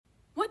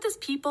what does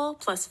people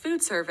plus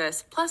food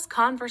service plus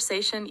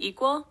conversation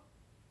equal?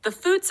 The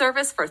Food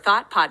Service for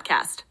Thought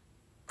podcast.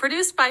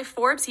 Produced by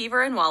Forbes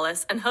Heaver and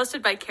Wallace and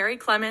hosted by Carrie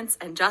Clements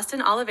and Justin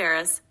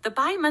Oliveras, the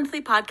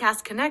bi-monthly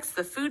podcast connects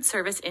the food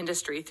service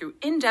industry through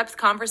in-depth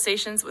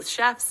conversations with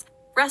chefs,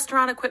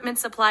 restaurant equipment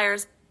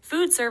suppliers,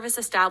 food service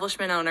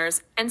establishment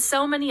owners, and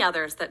so many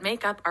others that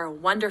make up our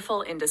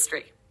wonderful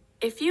industry.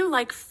 If you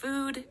like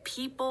food,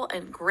 people,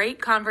 and great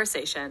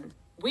conversation,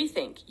 we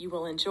think you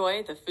will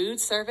enjoy the Food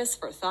Service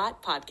for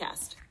Thought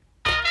podcast.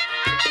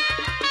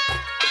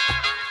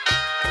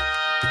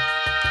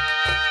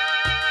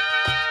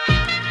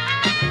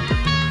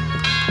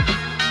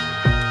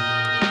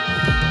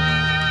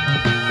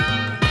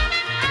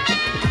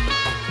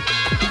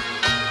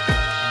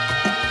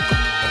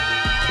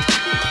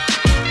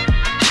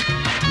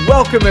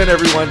 Welcome in,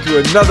 everyone, to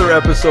another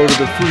episode of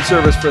the Food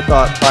Service for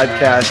Thought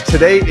podcast.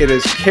 Today, it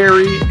is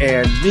Carrie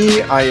and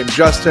me. I am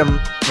Justin.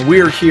 And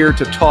we are here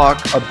to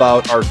talk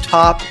about our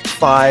top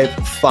 5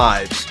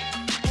 fives.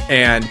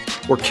 And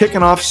we're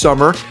kicking off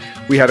summer.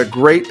 We had a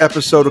great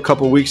episode a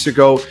couple weeks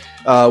ago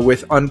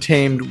with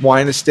Untamed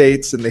Wine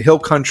Estates in the Hill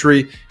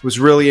Country. It was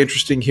really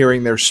interesting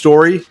hearing their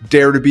story,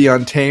 Dare to be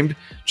Untamed.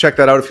 Check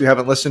that out if you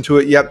haven't listened to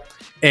it yet.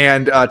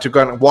 And to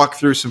kind of walk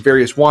through some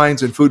various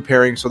wines and food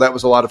pairings. So that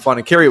was a lot of fun.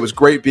 And Carrie, it was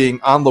great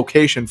being on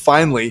location.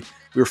 Finally,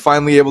 we were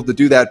finally able to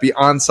do that, be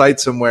on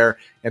site somewhere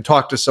and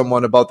talk to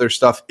someone about their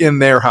stuff in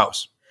their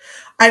house.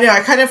 I know.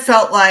 I kind of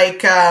felt like,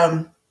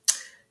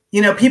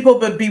 people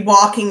would be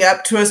walking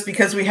up to us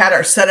because we had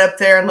our setup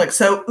there and looked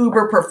so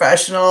uber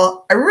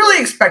professional. I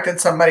really expected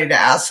somebody to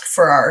ask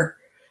for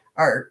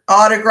our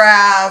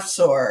autographs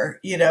or,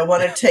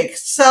 want to take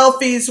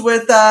selfies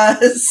with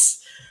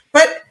us.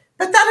 But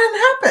that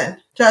didn't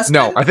happen, Justin.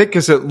 No, I think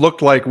because it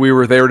looked like we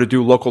were there to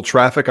do local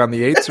traffic on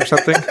the 8th or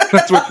something.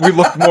 That's what we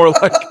looked more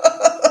like.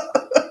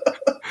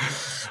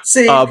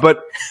 See,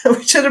 but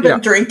we should have been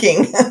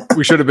drinking.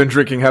 We should have been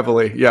drinking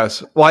heavily,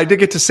 yes. Well, I did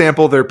get to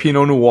sample their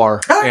Pinot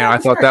Noir, and I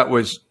thought that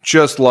was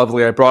just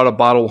lovely. I brought a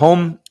bottle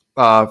home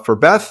for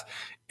Beth,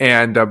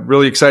 and I'm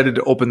really excited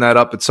to open that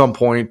up at some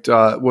point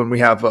when we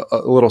have a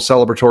little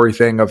celebratory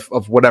thing of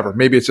whatever.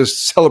 Maybe it's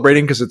just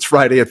celebrating because it's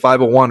Friday at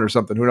 5:01 or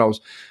something. Who knows?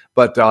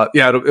 But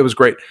it was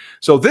great.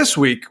 So this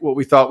week, what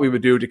we thought we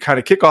would do to kind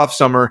of kick off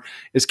summer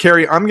is,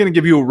 Carrie, I'm going to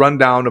give you a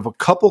rundown of a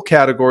couple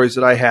categories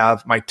that I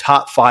have my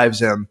top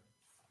 5s in.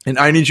 And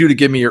I need you to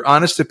give me your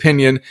honest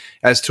opinion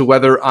as to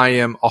whether I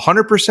am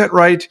 100%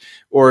 right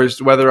or as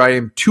to whether I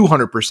am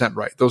 200%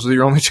 right. Those are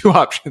your only 2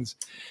 options.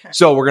 Okay.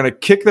 So we're going to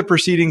kick the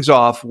proceedings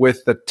off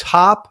with the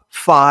top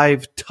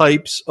 5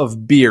 types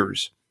of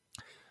beers.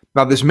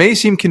 Now, this may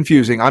seem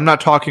confusing. I'm not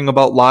talking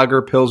about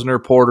lager, pilsner,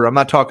 porter. I'm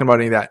not talking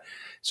about any of that.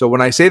 So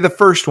when I say the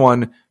first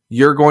one,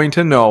 you're going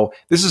to know.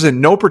 This is in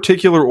no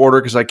particular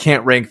order because I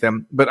can't rank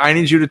them, but I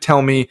need you to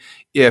tell me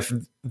if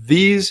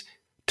these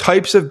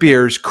types of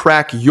beers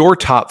crack your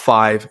top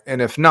 5,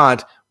 and if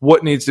not,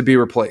 what needs to be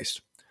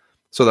replaced.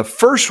 So the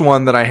first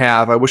one that I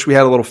have, I wish we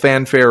had a little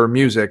fanfare or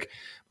music,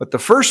 but the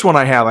first one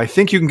I have, I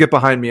think you can get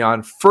behind me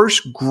on.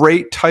 First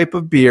great type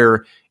of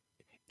beer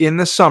in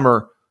the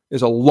summer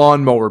is a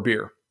lawnmower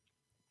beer.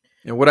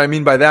 And what I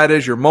mean by that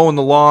is you're mowing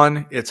the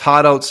lawn, it's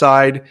hot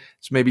outside,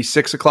 it's maybe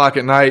 6 o'clock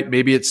at night,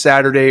 maybe it's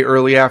Saturday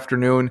early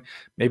afternoon,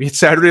 maybe it's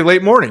Saturday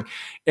late morning,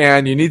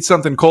 and you need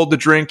something cold to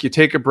drink, you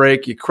take a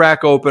break, you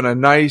crack open a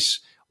nice,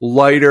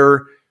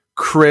 lighter,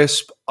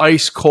 crisp,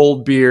 ice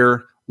cold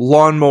beer,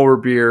 lawnmower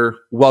beer.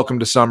 Welcome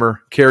to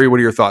summer. Carrie, what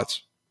are your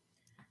thoughts?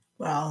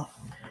 Well,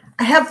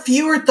 I have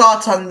fewer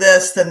thoughts on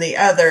this than the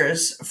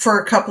others for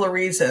a couple of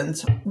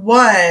reasons.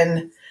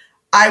 One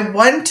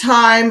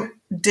time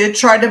did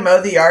try to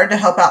mow the yard to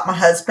help out my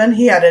husband.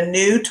 He had a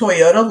new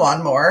Toyota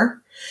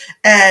lawnmower,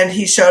 and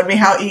he showed me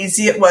how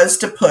easy it was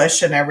to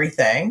push and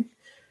everything.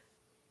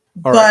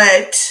 All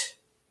right.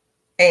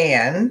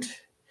 And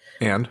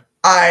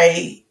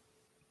I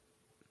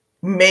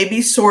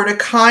maybe sort of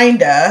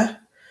kinda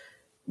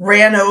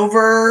ran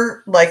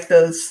over like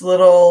this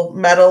little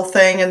metal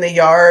thing in the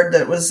yard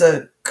that was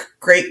a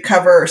grate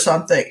cover or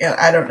something.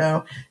 I don't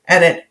know.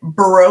 And it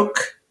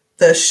broke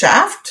the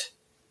shaft.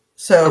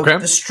 So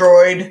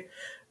destroyed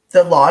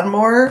the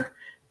lawnmower,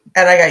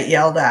 and I got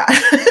yelled at.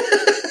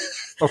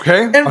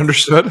 Okay,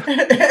 understood.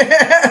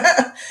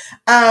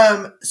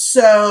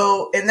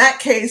 So in that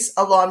case,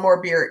 a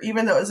lawnmower beer,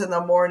 even though it was in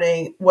the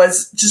morning,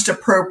 was just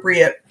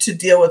appropriate to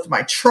deal with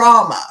my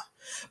trauma.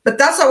 But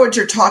that's not what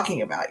you're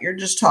talking about. You're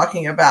just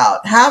talking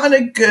about having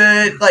a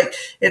good,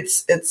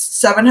 it's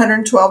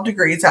 712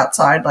 degrees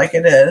outside like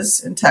it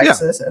is in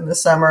Texas in the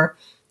summer.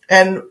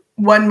 And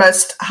one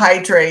must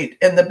hydrate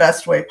in the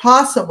best way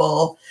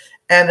possible.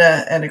 And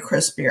a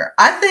crisp beer.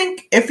 I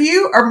think if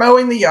you are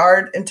mowing the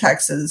yard in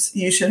Texas,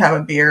 you should have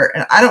a beer.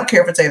 And I don't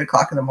care if it's 8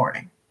 o'clock in the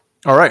morning.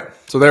 All right.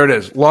 So there it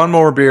is.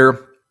 Lawnmower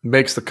beer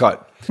makes the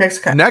cut.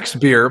 Next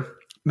beer,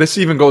 this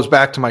even goes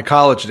back to my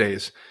college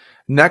days.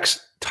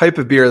 Next type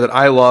of beer that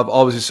I love,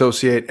 always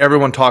associate,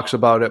 everyone talks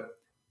about it,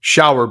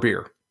 shower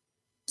beer.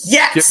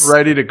 Yes. Getting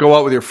ready to go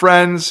out with your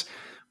friends,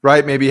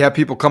 right? Maybe you have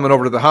people coming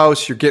over to the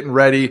house. You're getting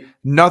ready.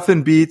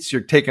 Nothing beats.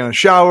 You're taking a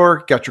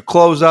shower, got your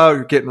clothes out.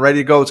 You're getting ready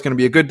to go. It's going to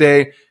be a good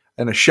day,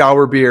 and a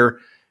shower beer,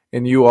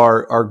 and you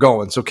are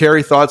going. So,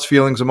 Carrie, thoughts,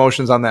 feelings,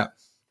 emotions on that?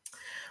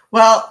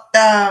 Well,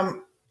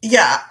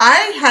 yeah,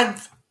 I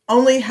have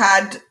only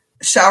had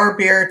shower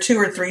beer 2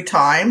 or 3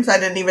 times. I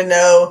didn't even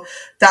know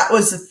that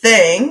was a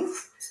thing.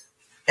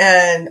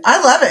 And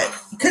I love it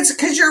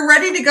because you're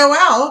ready to go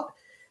out,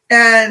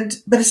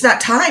 but it's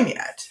not time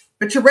yet.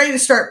 But you're ready to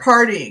start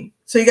partying,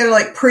 so you got to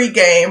like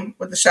pregame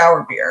with the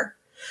shower beer.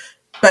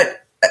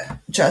 But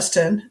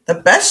Justin, the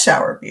best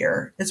shower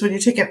beer is when you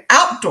take an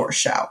outdoor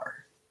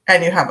shower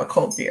and you have a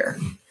cold beer.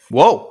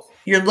 Whoa!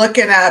 You're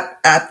looking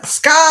at the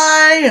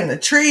sky and the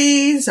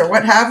trees or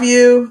what have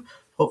you.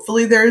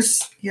 Hopefully,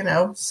 there's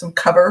some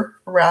cover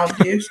around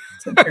you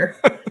since you're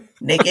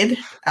naked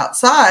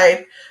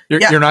outside.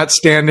 You're not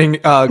standing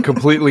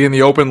completely in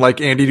the open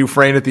like Andy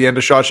Dufresne at the end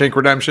of Shawshank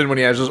Redemption when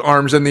he has his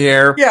arms in the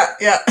air.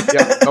 Yeah.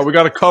 Oh, we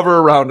got a cover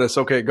around us.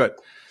 Okay, good.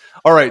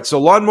 All right, so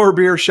lawnmower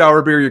beer,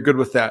 shower beer, you're good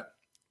with that.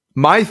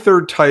 My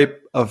third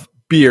type of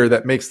beer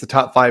that makes the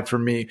top 5 for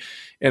me,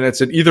 and it's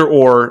an either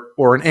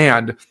or an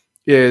and,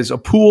 is a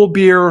pool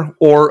beer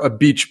or a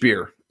beach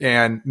beer.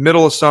 And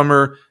middle of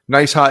summer,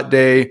 nice hot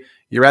day,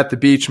 you're at the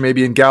beach,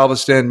 maybe in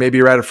Galveston, maybe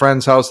you're at a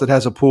friend's house that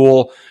has a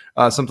pool,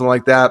 something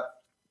like that.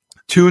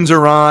 Tunes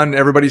are on.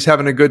 Everybody's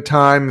having a good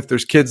time. If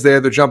there's kids there,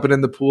 they're jumping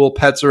in the pool.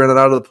 Pets are in and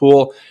out of the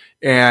pool.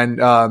 And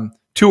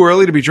too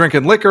early to be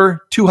drinking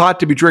liquor, too hot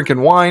to be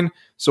drinking wine.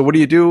 So what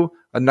do?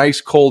 A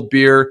nice cold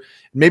beer,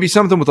 maybe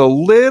something with a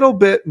little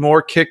bit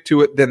more kick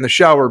to it than the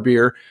shower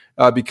beer,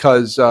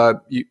 because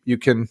you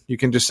can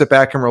just sit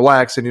back and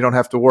relax and you don't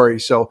have to worry.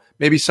 So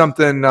maybe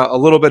something a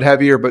little bit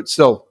heavier, but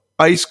still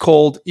ice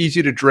cold,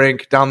 easy to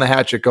drink. Down the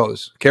hatch it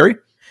goes. Carrie?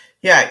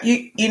 Yeah,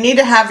 you need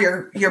to have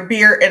your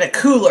beer in a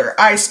cooler,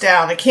 iced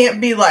down. It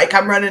can't be like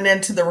I'm running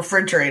into the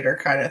refrigerator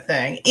kind of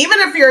thing. Even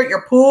if you're at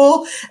your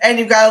pool and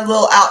you've got a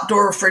little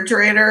outdoor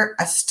refrigerator,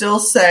 I still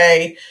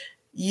say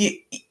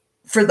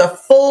for the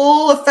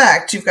full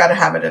effect, you've got to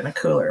have it in a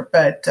cooler.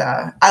 But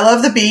I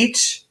love the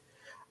beach.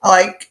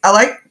 I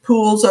like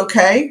pools,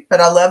 okay, but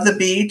I love the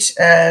beach,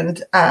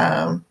 and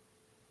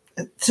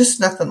it's just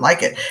nothing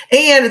like it.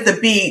 And at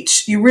the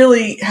beach, you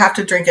really have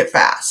to drink it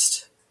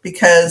fast,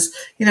 because,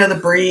 the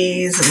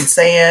breeze and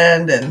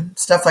sand and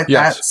stuff like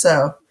that.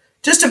 So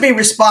just to be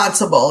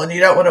responsible, and you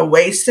don't want to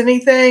waste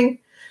anything.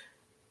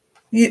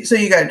 So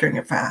you got to drink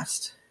it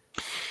fast.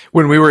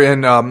 When we were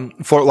in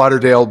Fort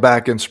Lauderdale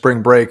back in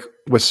spring break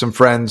with some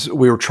friends,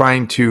 we were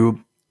trying to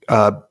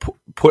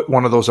put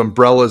one of those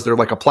umbrellas. They're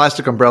like a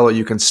plastic umbrella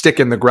you can stick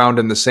in the ground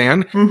in the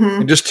sand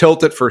and just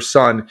tilt it for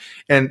sun.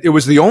 And it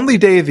was the only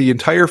day the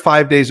entire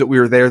 5 days that we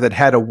were there that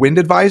had a wind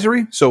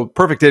advisory. So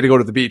perfect day to go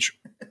to the beach.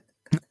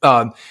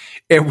 And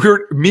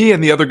me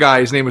and the other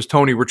guy, his name was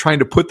Tony, were trying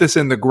to put this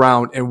in the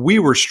ground, and we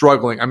were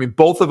struggling. I mean,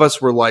 both of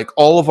us were like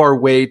all of our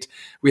weight.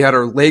 We had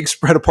our legs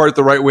spread apart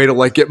the right way to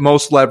like get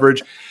most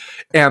leverage.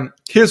 And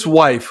his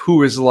wife,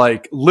 who is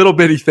like little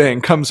bitty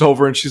thing, comes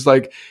over and she's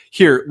like,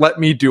 "Here, let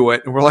me do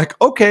it." And we're like,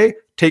 "Okay,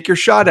 take your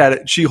shot at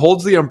it." She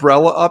holds the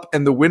umbrella up,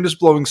 and the wind is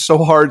blowing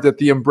so hard that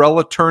the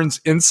umbrella turns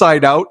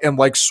inside out and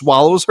like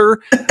swallows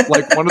her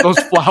like one of those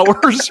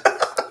flowers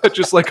that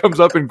just like comes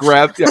up and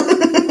grabs. Yeah.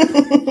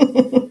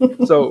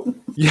 So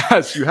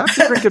yes, you have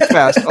to drink it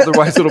fast,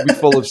 otherwise it'll be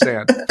full of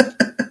sand.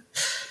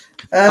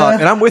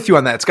 And I'm with you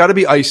on that. It's got to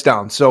be iced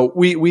down. So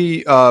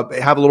we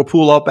have a little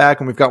pool out back,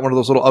 and we've got one of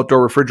those little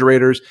outdoor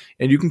refrigerators,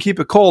 and you can keep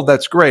it cold.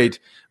 That's great.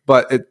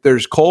 But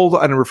there's cold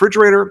on a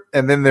refrigerator,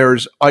 and then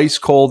there's ice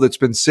cold that's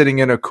been sitting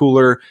in a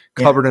cooler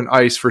covered in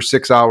ice for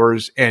 6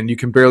 hours, and you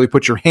can barely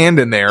put your hand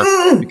in there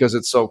because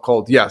it's so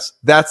cold. Yes,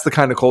 that's the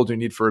kind of cold you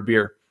need for a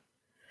beer.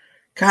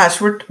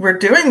 Gosh, we're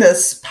doing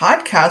this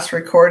podcast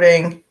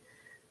recording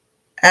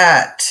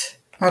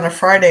on a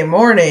Friday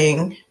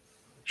morning.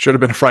 Should have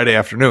been a Friday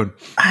afternoon.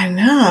 I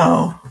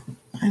know.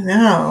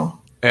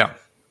 Yeah.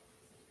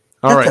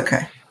 All right.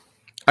 Okay.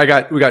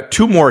 We got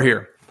 2 more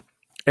here,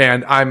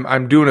 and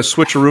I'm doing a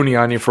switcheroony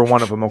on you for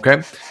one of them.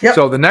 Okay. Yep.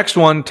 So the next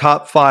one,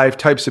 top 5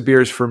 types of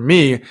beers for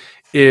me,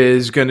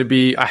 is going to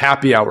be a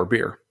happy hour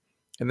beer.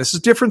 And this is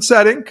a different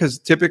setting, because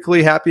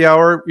typically happy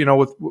hour,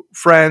 with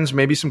friends,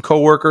 maybe some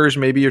coworkers,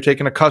 maybe you're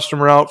taking a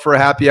customer out for a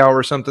happy hour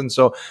or something.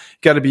 So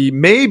got to be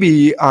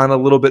maybe on a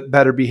little bit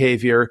better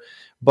behavior.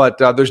 But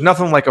there's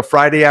nothing like a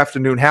Friday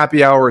afternoon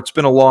happy hour. It's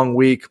been a long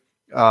week,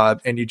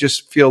 and you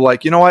just feel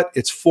like, you know what?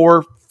 It's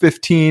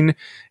 4:15,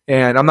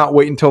 and I'm not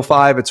waiting until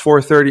 5. It's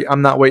 4:30.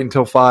 I'm not waiting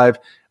until 5.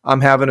 I'm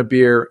having a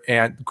beer,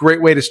 and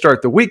great way to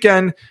start the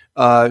weekend.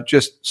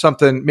 Just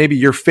something, maybe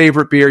your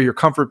favorite beer, your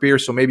comfort beer.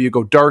 So maybe you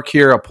go dark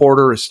here, a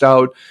porter, a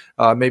stout.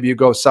 Maybe you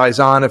go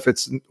Saison if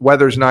it's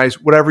weather's nice,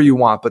 whatever you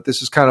want. But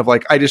this is kind of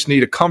like, I just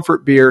need a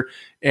comfort beer,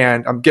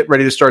 and I'm getting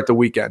ready to start the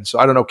weekend. So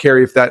I don't know,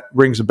 Carrie, if that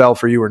rings a bell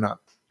for you or not.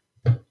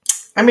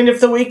 I mean,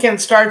 if the weekend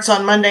starts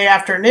on Monday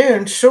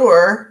afternoon,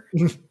 sure.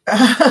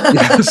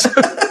 Yes.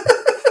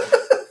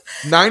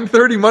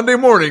 9:30 Monday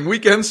morning,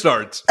 weekend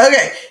starts.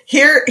 Okay,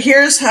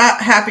 here's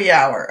happy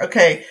hour.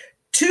 Okay,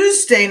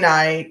 Tuesday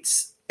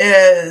nights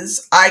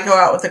is I go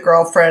out with a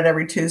girlfriend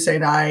every Tuesday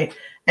night,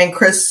 and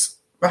Chris,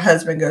 my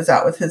husband, goes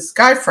out with his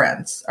guy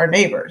friends, our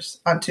neighbors,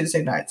 on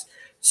Tuesday nights.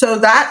 So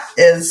that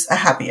is a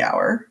happy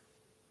hour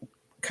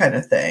kind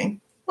of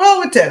thing. Well,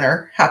 with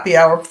dinner, happy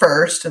hour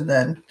first, and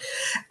then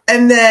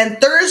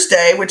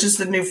Thursday, which is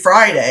the new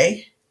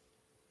Friday,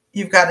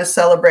 you've got to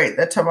celebrate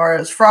that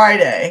tomorrow's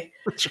Friday.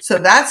 So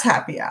that's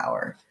happy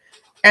hour.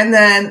 And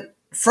then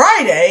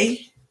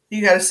Friday,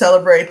 you got to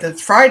celebrate that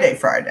it's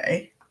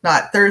Friday,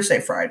 not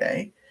Thursday,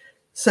 Friday.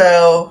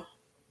 So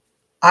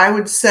I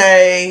would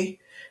say,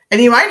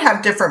 and you might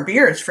have different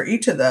beers for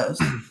each of those.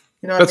 You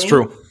know what That's I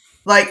mean? true.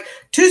 Like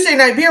Tuesday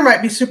night beer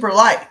might be super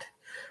light.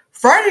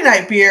 Friday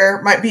night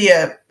beer might be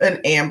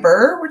an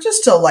amber, which is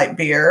still light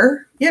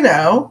beer. You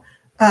know,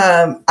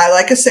 I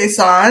like a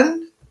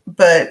saison,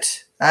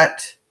 but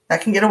that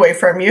can get away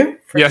from you.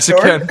 Yes, sure.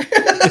 it can.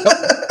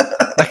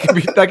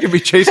 Yep. That can be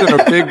chasing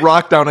a big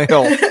rock down a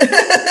hill.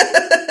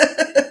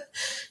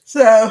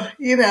 So,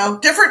 you know,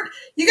 different.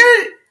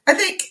 I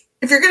think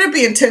if you're going to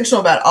be intentional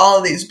about all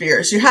of these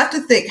beers, you have to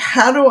think,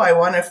 how do I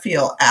want to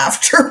feel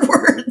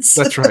afterwards?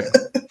 That's right.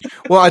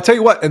 Well, I tell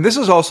you what, and this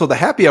is also the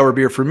happy hour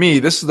beer for me.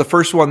 This is the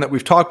first one that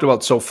we've talked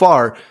about so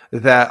far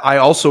that I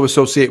also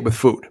associate with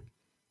food.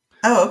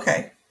 Oh,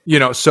 okay. You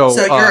know, so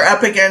you're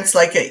up against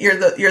like you're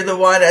the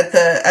one at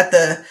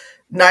the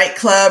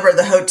nightclub or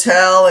the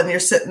hotel, and you're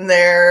sitting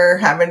there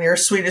having your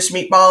Swedish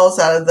meatballs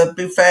out of the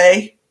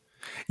buffet.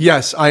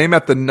 Yes, I am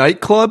at the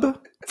nightclub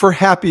for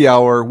happy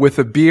hour with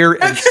a beer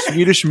and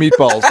Swedish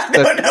meatballs.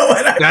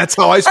 That's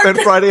how I spend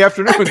Friday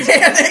afternoons.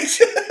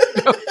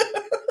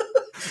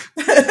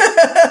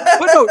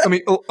 But no, I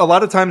mean, a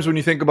lot of times when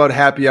you think about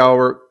happy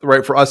hour,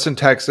 right, for us in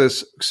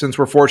Texas, since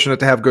we're fortunate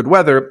to have good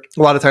weather,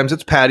 a lot of times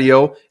it's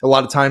patio. A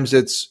lot of times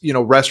it's, you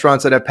know,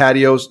 restaurants that have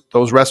patios.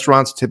 Those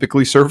restaurants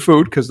typically serve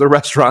food because they're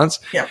restaurants.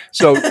 Yeah.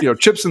 So, you know,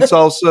 chips and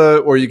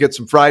salsa, or you get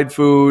some fried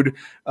food,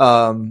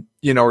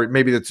 you know, or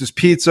maybe it's just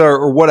pizza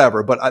or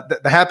whatever.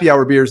 But the happy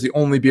hour beer is the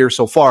only beer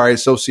so far I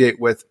associate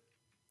with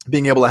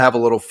being able to have a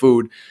little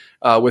food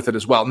with it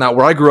as well. Now,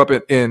 where I grew up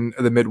in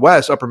the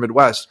Midwest, upper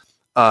Midwest,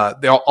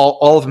 they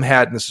all of them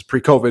had, and this is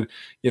pre-COVID,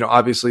 you know,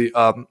 obviously,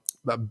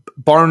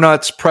 bar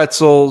nuts,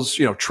 pretzels,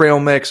 you know, trail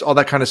mix, all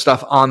that kind of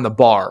stuff on the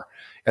bar.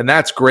 And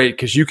that's great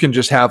because you can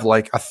just have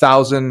like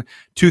 1,000,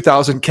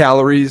 2,000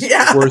 calories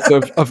worth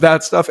of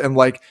that stuff and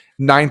like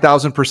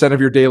 9,000%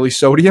 of your daily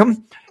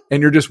sodium.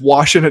 And you're just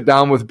washing it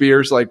down with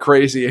beers like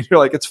crazy. And you're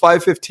like, it's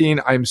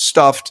 5:15. I'm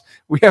stuffed.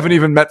 We haven't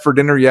even met for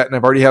dinner yet. And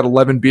I've already had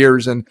 11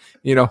 beers and,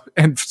 you know,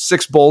 and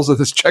 6 bowls of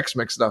this Chex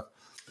Mix stuff.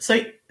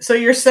 So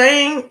you're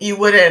saying you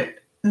wouldn't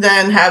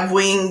then have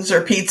wings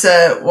or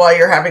pizza while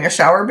you're having a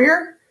shower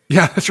beer?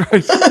 Yeah, that's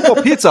right.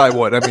 Well, pizza I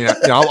would. I mean,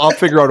 I'll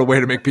figure out a way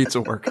to make pizza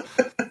work.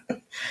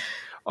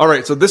 All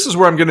right. So this is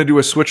where I'm going to do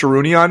a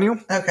switcheroony on you.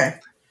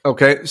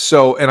 Okay.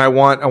 So, and I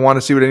want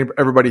to see what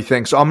everybody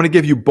thinks. So I'm going to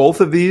give you both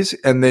of these,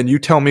 and then you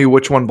tell me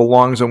which one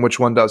belongs and which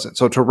one doesn't.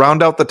 So to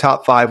round out the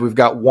top 5, we've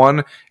got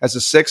one as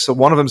a 6. So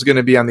one of them is going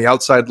to be on the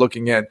outside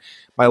looking in.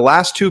 My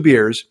last 2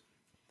 beers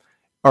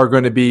are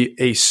going to be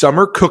a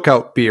summer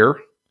cookout beer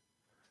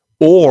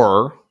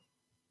or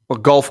a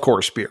golf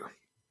course beer.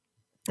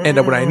 And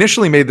when I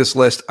initially made this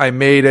list, I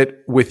made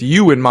it with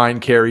you in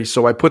mind, Carrie.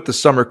 So I put the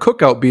summer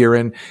cookout beer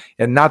in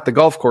and not the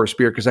golf course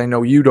beer because I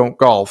know you don't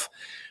golf.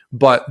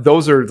 But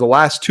those are the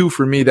last 2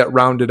 for me that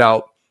rounded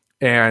out.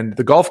 And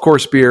the golf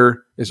course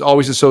beer is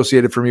always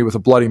associated for me with a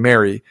Bloody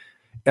Mary.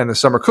 And the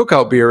summer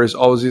cookout beer is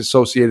always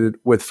associated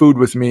with food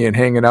with me and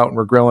hanging out and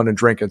we're grilling and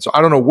drinking. So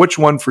I don't know which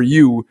one for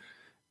you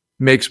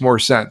makes more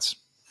sense.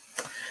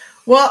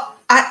 Well,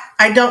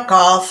 I don't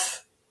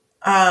golf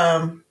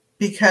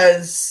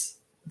because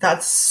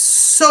that's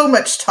so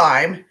much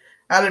time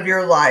out of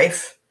your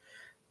life.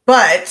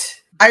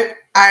 But I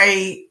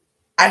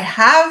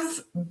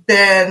have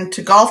been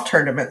to golf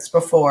tournaments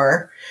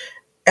before,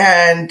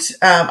 and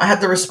I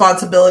had the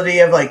responsibility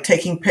of like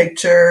taking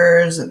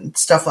pictures and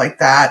stuff like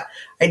that.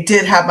 I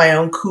did have my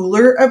own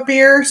cooler of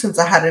beer since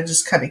I had to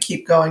just kind of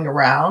keep going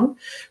around.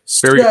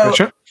 Very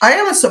efficient. I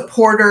am a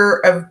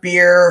supporter of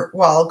beer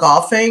while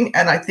golfing,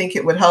 and I think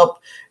it would help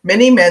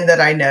many men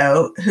that I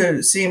know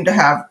who seem to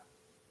have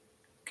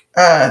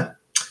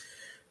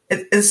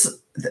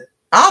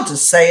I'll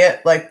just say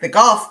it, like the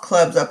golf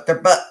clubs up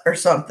their butt or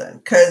something,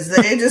 because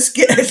they just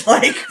get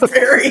like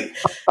very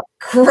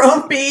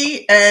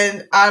grumpy,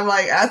 and I'm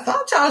like, I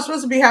thought y'all were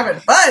supposed to be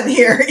having fun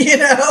here, you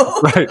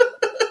know? Right.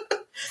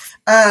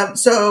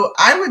 So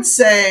I would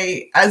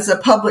say, as a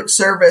public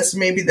service,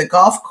 maybe the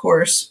golf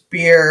course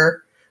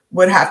beer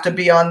would have to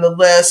be on the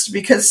list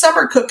because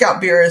summer cookout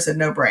beer is a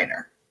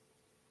no-brainer.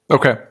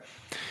 Okay.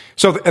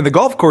 So, and the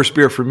golf course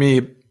beer for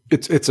me,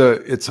 it's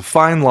a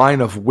fine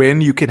line of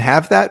when you can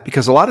have that,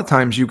 because a lot of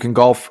times you can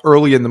golf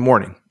early in the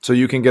morning. So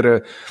you can get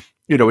a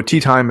tee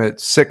time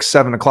at 6,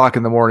 7 o'clock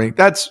in the morning.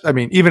 That's, I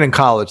mean, even in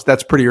college,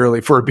 that's pretty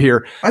early for a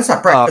beer. That's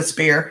not breakfast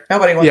beer.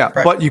 Nobody wants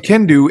breakfast. But you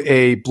can do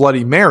a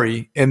Bloody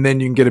Mary and then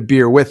you can get a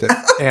beer with it.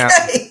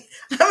 Okay.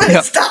 I'm going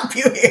to stop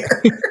you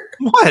here.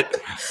 What?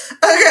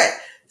 Okay.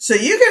 So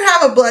you can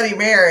have a Bloody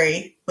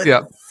Mary with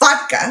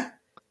vodka.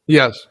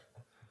 Yes.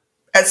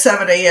 At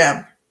 7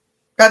 a.m.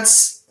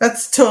 That's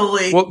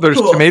totally well. There's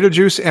cool. Tomato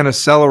juice and a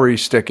celery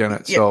stick in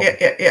it. So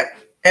yeah,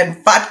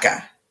 and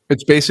vodka.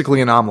 It's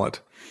basically an omelet.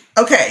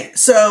 Okay,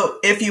 so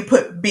if you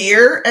put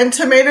beer and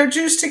tomato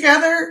juice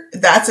together,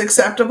 that's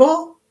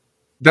acceptable.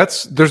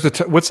 What's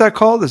that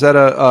called? Is that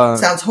a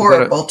sounds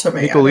horrible to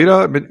me?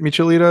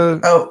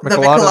 Michelita? Oh, the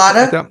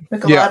Michelada.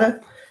 Like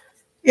Michelada.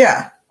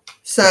 Yeah.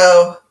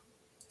 So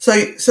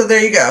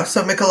there you go.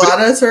 So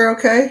Micheladas are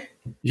okay.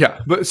 Yeah,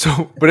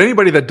 but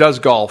anybody that does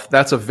golf,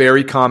 that's a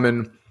very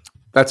common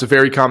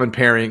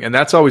pairing, and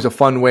that's always a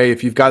fun way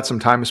if you've got some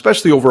time,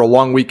 especially over a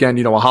long weekend,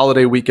 a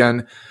holiday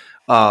weekend.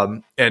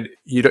 And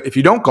if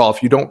you don't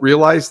golf, you don't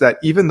realize that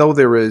even though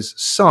there is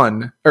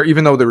sun, or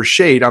even though there is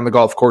shade on the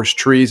golf course,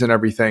 trees and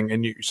everything,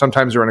 and you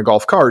sometimes are in a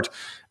golf cart,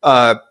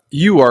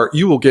 you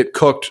will get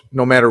cooked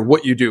no matter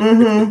what you do.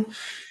 Mm-hmm.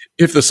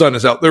 If the sun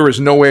is out, there is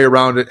no way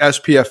around it.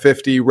 SPF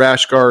 50,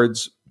 rash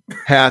guards,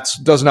 hats,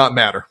 does not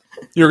matter.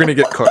 You're going to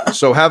get cooked.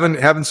 So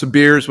having some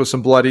beers with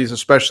some bloodies,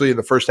 especially in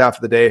the first half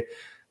of the day,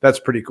 that's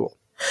pretty cool.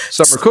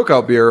 Summer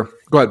cookout beer.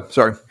 Go ahead.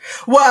 Sorry.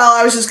 Well,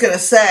 I was just going to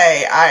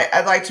say,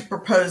 I'd like to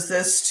propose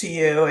this to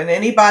you and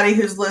anybody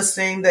who's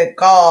listening that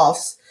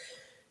golfs.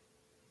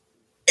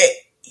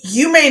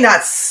 You may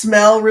not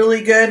smell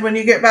really good when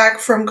you get back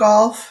from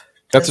golf.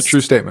 That's a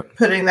true statement.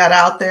 Putting that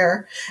out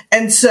there.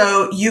 And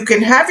so you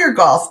can have your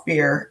golf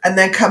beer and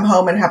then come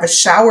home and have a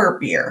shower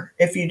beer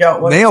if you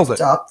don't want to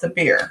stop the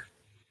beer.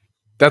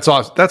 That's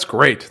awesome. That's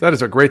great. That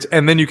is a great.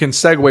 And then you can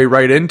segue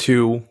right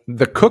into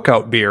the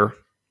cookout beer.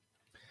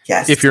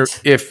 Yes. If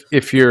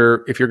you're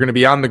going to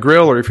be on the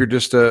grill, or if you're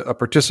just a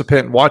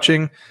participant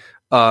watching,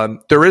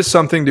 there is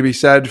something to be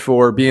said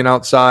for being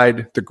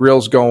outside, the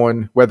grill's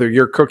going, whether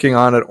you're cooking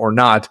on it or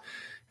not.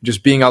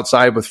 Just being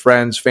outside with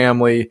friends,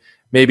 family,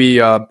 maybe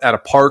at a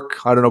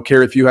park. I don't know,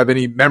 Carrie, if you have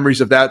any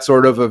memories of that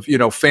sort of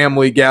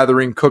family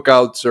gathering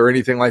cookouts or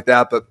anything like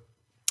that, but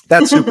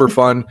that's super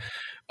fun.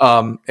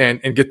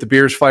 And get the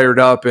beers fired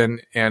up and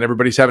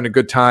everybody's having a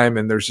good time.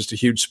 And there's just a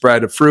huge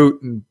spread of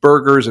fruit and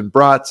burgers and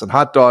brats and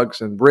hot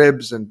dogs and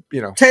ribs and,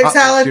 potato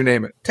salad, you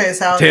name it.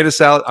 Potato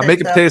salad. I'm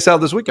making potato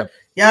salad this weekend.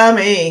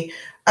 Yummy.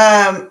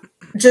 Every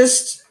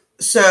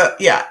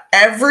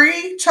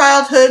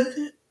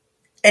childhood,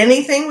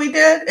 anything we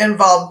did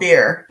involved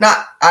beer.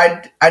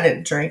 I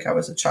didn't drink. I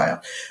was a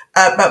child.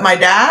 But my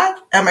dad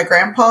and my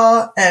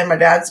grandpa and my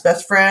dad's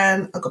best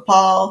friend, Uncle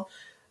Paul,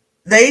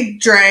 they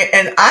drank,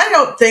 and I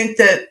don't think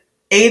that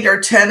 8 or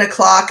 10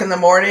 o'clock in the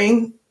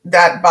morning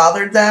that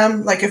bothered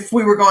them. Like if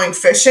we were going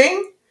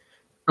fishing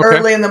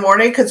early in the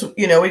morning, because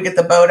we'd get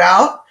the boat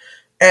out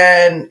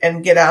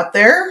and get out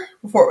there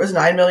before it was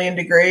 9 million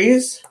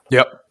degrees.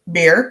 Yep.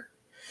 Beers.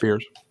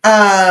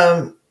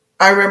 I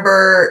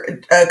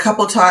remember a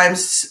couple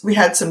times we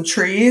had some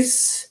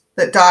trees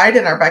that died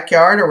in our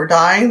backyard or were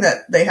dying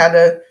that they had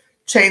to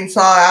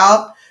chainsaw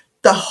out.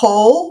 The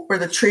hole where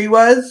the tree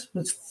was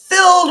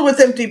filled with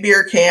empty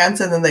beer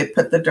cans, and then they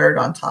put the dirt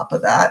on top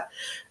of that.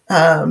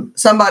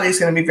 Somebody's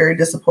going to be very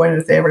disappointed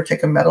if they ever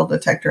take a metal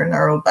detector in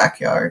our old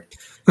backyard.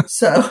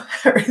 So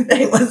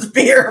everything was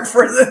beer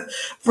for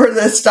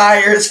the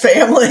Stiers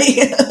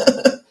family.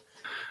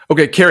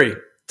 Okay, Carrie,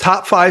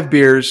 top 5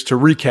 beers to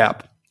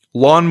recap: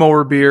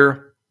 lawnmower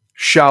beer,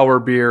 shower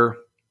beer,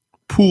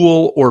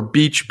 pool or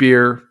beach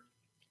beer,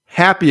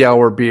 happy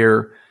hour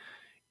beer.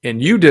 And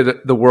you did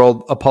the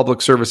world a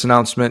public service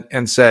announcement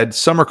and said,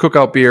 summer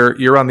cookout beer,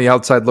 you're on the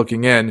outside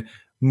looking in.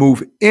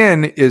 Move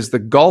in is the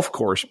golf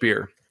course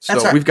beer. So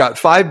right. We've got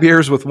 5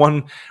 beers with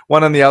one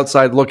on the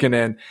outside looking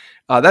in.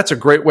 That's a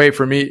great way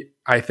for me,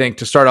 I think,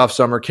 to start off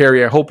summer.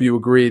 Carrie, I hope you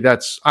agree.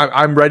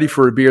 I'm ready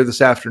for a beer this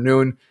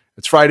afternoon.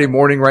 It's Friday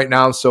morning right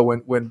now. So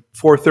when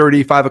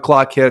 4:30, 5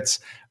 o'clock hits,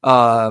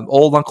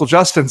 old Uncle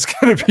Justin's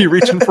going to be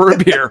reaching for a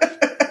beer.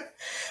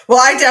 Well,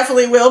 I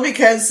definitely will,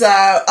 because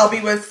I'll be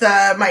with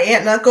my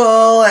aunt and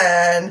uncle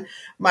and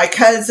my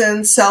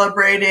cousins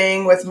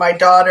celebrating with my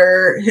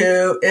daughter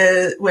who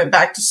went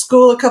back to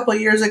school a couple of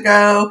years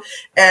ago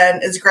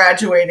and is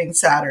graduating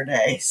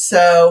Saturday.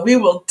 So we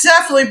will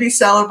definitely be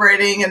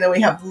celebrating. And then we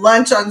have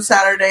lunch on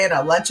Saturday and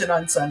a luncheon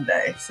on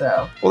Sunday.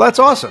 So, well, that's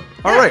awesome.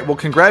 All right. Well,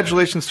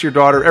 congratulations to your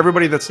daughter.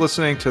 Everybody that's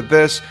listening to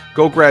this,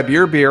 go grab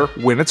your beer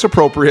when it's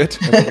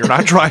appropriate and when you're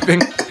not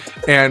driving.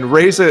 And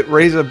raise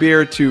a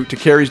beer to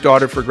Carrie's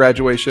daughter for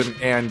graduation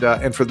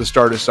and for the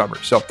start of summer.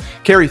 So,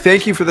 Carrie,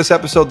 thank you for this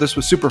episode. This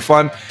was super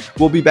fun.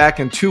 We'll be back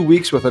in 2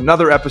 weeks with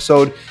another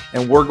episode,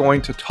 and we're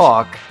going to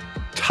talk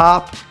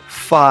top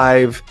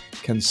 5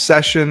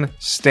 concession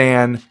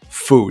stand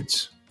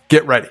foods.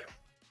 Get ready.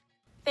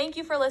 Thank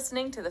you for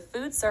listening to the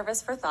Food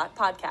Service for Thought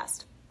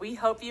podcast. We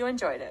hope you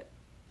enjoyed it.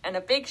 And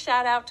a big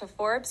shout out to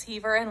Forbes,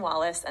 Heaver, and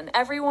Wallace and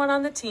everyone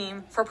on the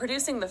team for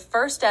producing the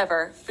first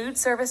ever food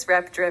service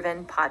rep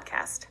driven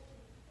podcast.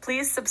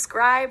 Please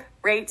subscribe,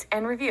 rate,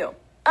 and review.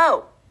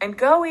 Oh, and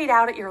go eat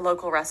out at your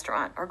local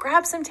restaurant or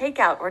grab some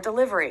takeout or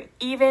delivery,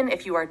 even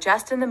if you are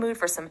just in the mood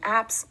for some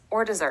apps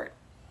or dessert.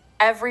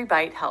 Every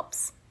bite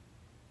helps.